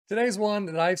Today's one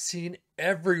that I've seen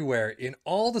everywhere. In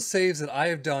all the saves that I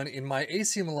have done in my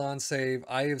AC Milan save,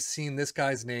 I have seen this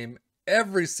guy's name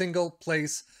every single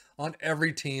place on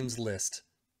every team's list.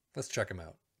 Let's check him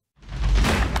out.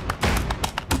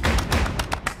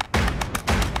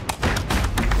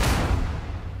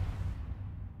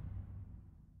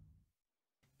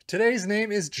 Today's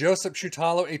name is Josip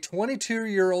Šutalo, a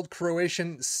 22-year-old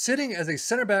Croatian sitting as a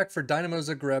center back for Dinamo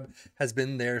Zagreb, has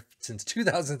been there since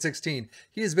 2016.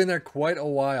 He has been there quite a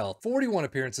while. 41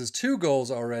 appearances, 2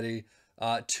 goals already,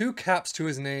 2 caps to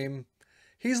his name.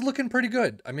 He's looking pretty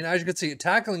good. I mean, as you can see,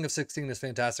 tackling of 16 is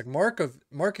fantastic.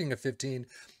 Marking of 15,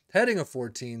 heading of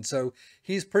 14. So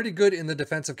he's pretty good in the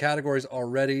defensive categories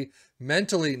already.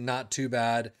 Mentally, not too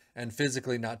bad, and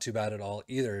physically, not too bad at all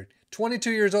either.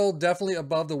 22 years old, definitely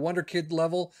above the Wonder Kid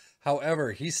level.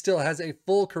 However, he still has a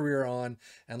full career on.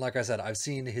 And like I said, I've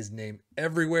seen his name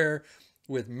everywhere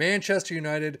with Manchester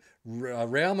United,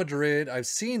 Real Madrid. I've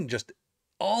seen just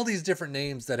all these different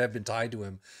names that have been tied to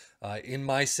him in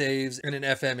my saves and in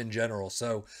FM in general.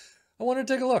 So I wanted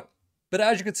to take a look. But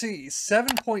as you can see,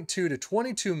 7.2 to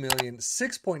 22 million,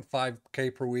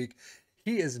 6.5K per week.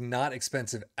 He is not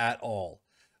expensive at all.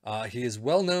 He is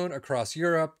well known across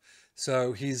Europe.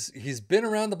 So he's been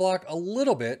around the block a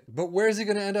little bit, but where is he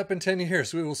going to end up in 10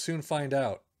 years? We will soon find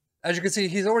out. As you can see,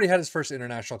 he's already had his first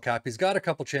international cap. He's got a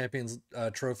couple Champions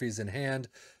trophies in hand,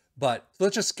 but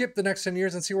let's just skip the next 10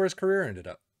 years and see where his career ended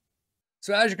up.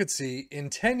 So as you can see, in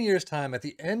 10 years time, at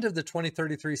the end of the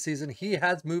 2033 season, he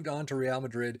has moved on to Real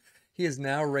Madrid. He is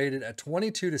now rated at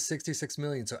 22 to 66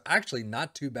 million. So actually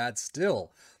not too bad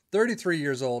still. 33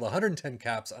 years old, 110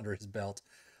 caps under his belt.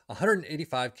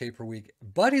 185K per week,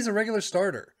 but he's a regular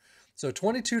starter. So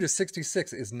 22 to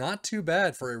 66 is not too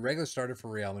bad for a regular starter for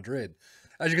Real Madrid.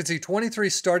 As you can see, 23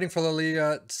 starting for La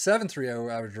Liga, 7.30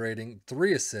 average rating,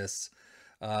 3 assists.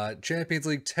 Champions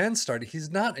League 10 starting. He's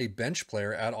not a bench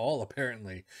player at all,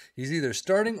 apparently. He's either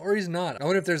starting or he's not. I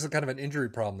wonder if there's a kind of an injury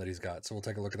problem that he's got, so we'll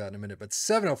take a look at that in a minute. But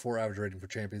 704 average rating for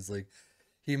Champions League.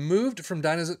 He moved from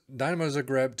Dinamo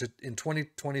Zagreb in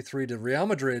 2023 to Real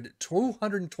Madrid,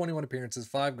 221 appearances,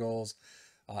 5 goals.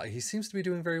 He seems to be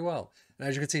doing very well. And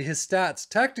as you can see, his stats,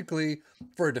 technically,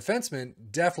 for a defenseman,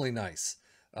 definitely nice.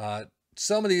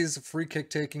 Some of these free kick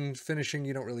taking, finishing,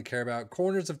 you don't really care about.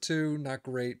 Corners of 2, not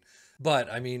great.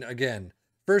 But, I mean, again,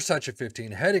 first touch of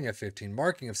 15, heading of 15,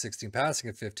 marking of 16, passing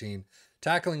of 15,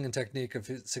 tackling and technique of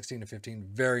 16 to 15,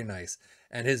 very nice.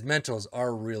 And his mentals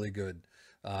are really good.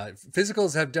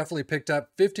 Physicals have definitely picked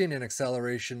up, 15 in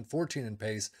acceleration, 14 in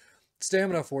pace,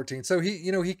 stamina 14. So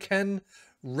he can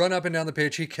run up and down the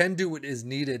pitch. He can do what is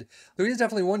needed. So he's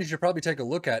definitely one you should probably take a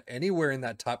look at anywhere in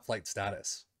that top flight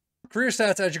status. Career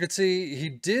stats, as you can see, he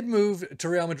did move to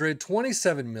Real Madrid,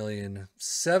 27 million,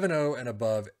 7-0 and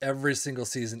above every single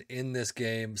season in this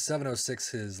game.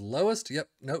 706 his lowest. Yep,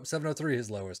 nope, 703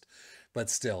 his lowest. But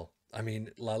still, I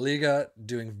mean, La Liga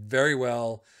doing very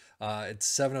well. It's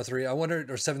 703. I wonder,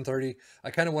 or 730. I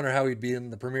kind of wonder how he'd be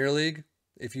in the Premier League.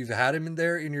 If you've had him in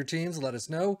there in your teams, let us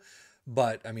know.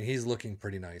 But, I mean, he's looking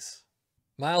pretty nice.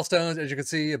 Milestones, as you can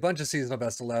see, a bunch of seasonal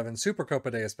best 11, Supercopa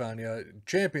de España,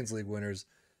 Champions League winners,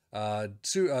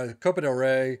 Copa del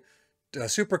Rey,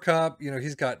 Super Cup.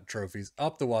 He's got trophies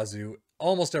up the wazoo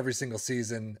almost every single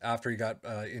season after he got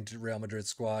into Real Madrid's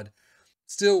squad.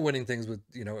 Still winning things with,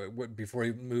 before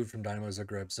he moved from Dinamo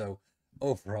Zagreb. So,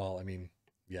 overall, I mean,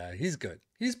 yeah, he's good.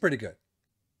 He's pretty good.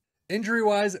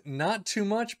 Injury-wise, not too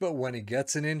much, but when he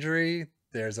gets an injury,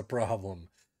 there's a problem.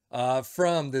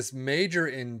 From this major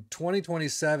in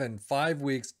 2027, 5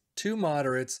 weeks, 2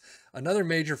 moderates, another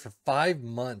major for 5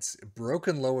 months,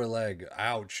 broken lower leg,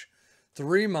 ouch.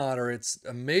 3 moderates,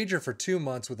 a major for 2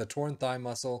 months with a torn thigh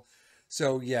muscle.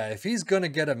 So yeah, if he's going to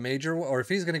get a major, or if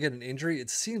he's going to get an injury, it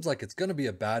seems like it's going to be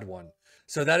a bad one.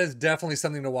 So that is definitely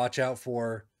something to watch out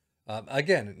for.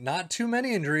 Again, not too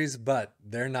many injuries, but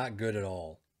they're not good at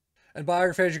all. And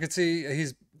biography, as you can see,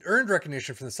 he's earned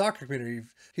recognition from the soccer community.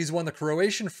 He's won the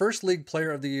Croatian First League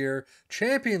Player of the Year,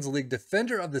 Champions League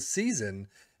Defender of the Season,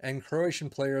 and Croatian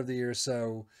Player of the Year.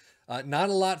 So not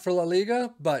a lot for La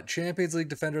Liga, but Champions League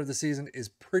Defender of the Season is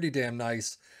pretty damn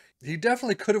nice. He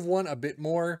definitely could have won a bit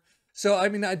more. So, I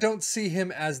mean, I don't see him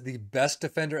as the best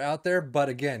defender out there, but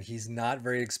again, he's not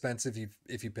very expensive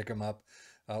if you pick him up.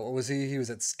 What was he? He was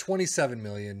at 27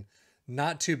 million.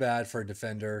 Not too bad for a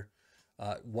defender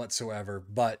whatsoever.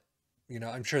 But,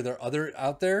 I'm sure there are other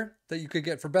out there that you could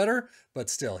get for better. But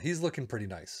still, he's looking pretty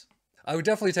nice. I would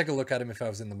definitely take a look at him if I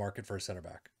was in the market for a center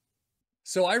back.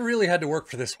 So I really had to work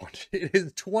for this one. It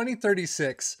is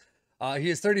 2036. He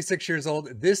is 36 years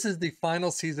old. This is the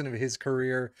final season of his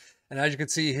career. And as you can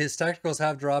see, his technicals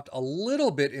have dropped a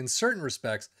little bit in certain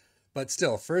respects, but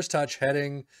still, first touch,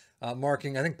 heading,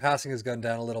 marking, I think passing has gone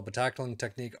down a little, but tackling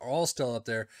technique are all still up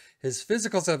there. His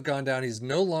physicals have gone down. He's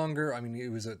no longer, I mean, he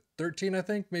was at 13, I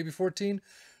think, maybe 14.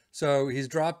 So he's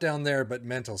dropped down there, but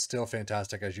mental still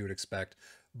fantastic, as you would expect.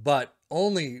 But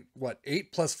only, what,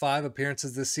 8+5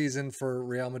 appearances this season for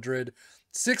Real Madrid,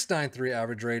 6.93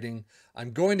 average rating.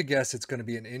 I'm going to guess it's going to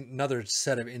be another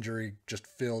set of injury just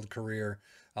filled career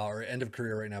or end of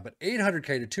career right now. But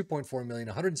 800K to 2.4 million,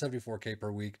 174K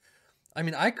per week. I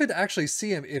mean, I could actually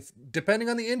see him, if depending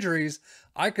on the injuries,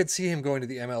 I could see him going to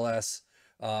the MLS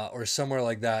or somewhere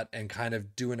like that and kind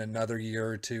of doing another year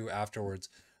or two afterwards.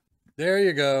 There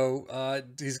you go.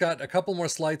 He's got a couple more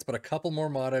slights, but a couple more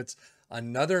moderates.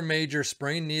 Another major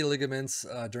sprained knee ligaments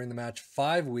during the match,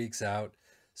 5 weeks out.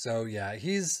 So yeah,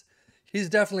 he's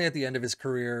definitely at the end of his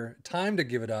career. Time to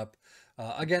give it up.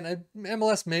 Again,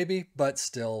 MLS maybe, but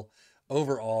still,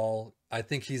 overall, I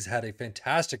think he's had a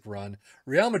fantastic run.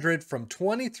 Real Madrid from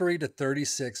 23 to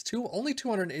 36, only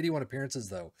 281 appearances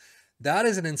though. That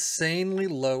is an insanely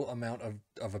low amount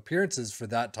of appearances for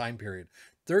that time period.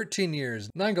 13 years,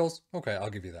 9 goals. Okay,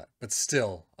 I'll give you that. But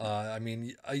still, I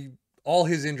mean, all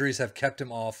his injuries have kept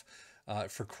him off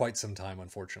for quite some time,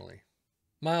 unfortunately.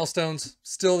 Milestones,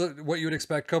 still what you would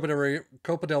expect. Copa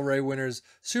del Rey winners,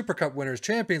 Super Cup winners,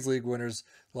 Champions League winners,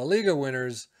 La Liga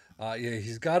winners. Yeah,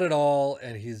 he's got it all,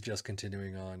 and he's just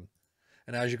continuing on.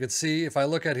 And as you can see, if I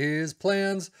look at his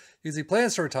plans, he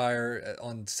plans to retire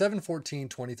on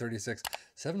 7/14/2036.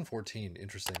 7/14,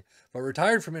 interesting. But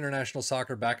retired from international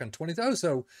soccer back on 20. Oh,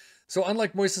 so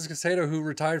unlike Moises Caicedo, who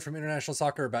retired from international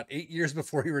soccer about 8 years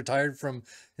before he retired from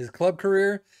his club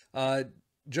career,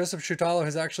 Josip Šutalo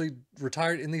has actually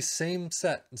retired in the same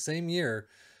year.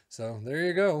 So there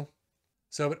you go.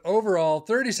 So, but overall,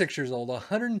 36 years old,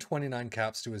 129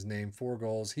 caps to his name, 4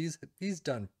 goals. He's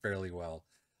done fairly well.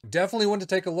 Definitely one to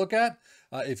take a look at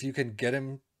if you can get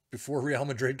him before Real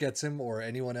Madrid gets him or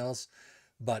anyone else.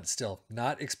 But still,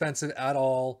 not expensive at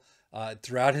all.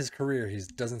 Throughout his career, he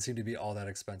doesn't seem to be all that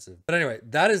expensive. But anyway,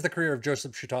 that is the career of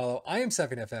Josip Šutalo. I am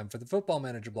Sefian FM for the Football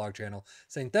Manager blog channel,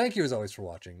 saying thank you as always for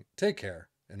watching. Take care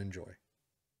and enjoy.